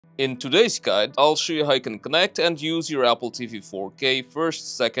In today's guide, I'll show you how you can connect and use your Apple TV 4K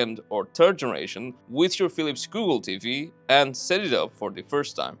first, second or third generation with your Philips Google TV and set it up for the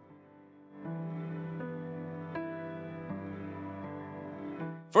first time.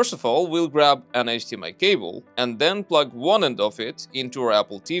 First of all, we'll grab an HDMI cable and then plug one end of it into our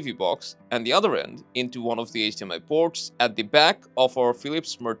Apple TV box and the other end into one of the HDMI ports at the back of our Philips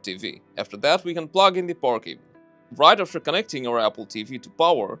Smart TV. After that, we can plug in the power cable. Right after connecting our Apple TV to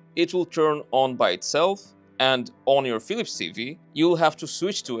power, it will turn on by itself, and on your Philips TV, you'll have to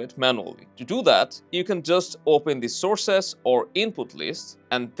switch to it manually. To do that, you can just open the sources or input list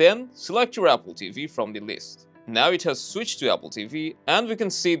and then select your Apple TV from the list. Now it has switched to Apple TV and we can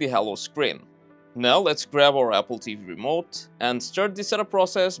see the hello screen. Now let's grab our Apple TV remote and start the setup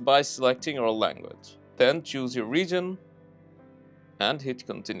process by selecting our language. Then choose your region and hit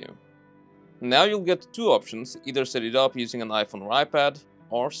continue. Now you'll get two options, either set it up using an iPhone or iPad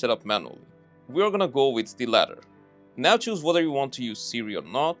or set up manually. We're gonna go with the latter. Now choose whether you want to use Siri or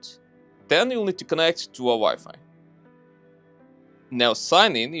not. Then you'll need to connect to a Wi-Fi. Now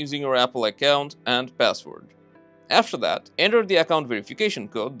sign in using your Apple account and password. After that, enter the account verification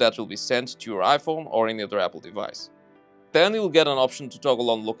code that will be sent to your iPhone or any other Apple device. Then you'll get an option to toggle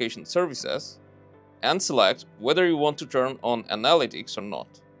on location services and select whether you want to turn on analytics or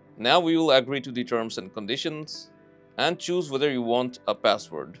not. Now we will agree to the terms and conditions and choose whether you want a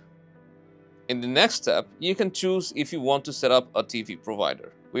password. In the next step, you can choose if you want to set up a TV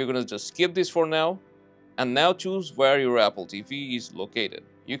provider. We're going to just skip this for now and now choose where your Apple TV is located.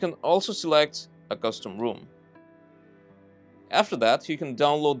 You can also select a custom room. After that, you can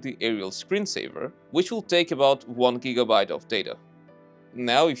download the aerial screensaver, which will take about 1 GB of data.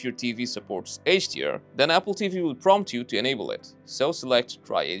 Now, if your TV supports HDR, then Apple TV will prompt you to enable it. So select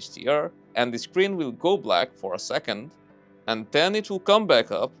Try HDR and the screen will go black for a second and then it will come back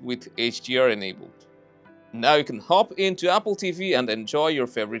up with HDR enabled. Now you can hop into Apple TV and enjoy your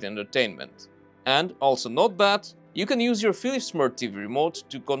favorite entertainment. And also note that you can use your Philips Smart TV remote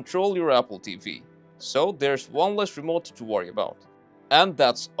to control your Apple TV. So there's one less remote to worry about. And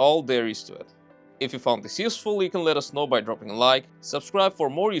that's all there is to it. If you found this useful, you can let us know by dropping a like, subscribe for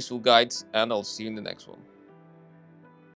more useful guides, and I'll see you in the next one.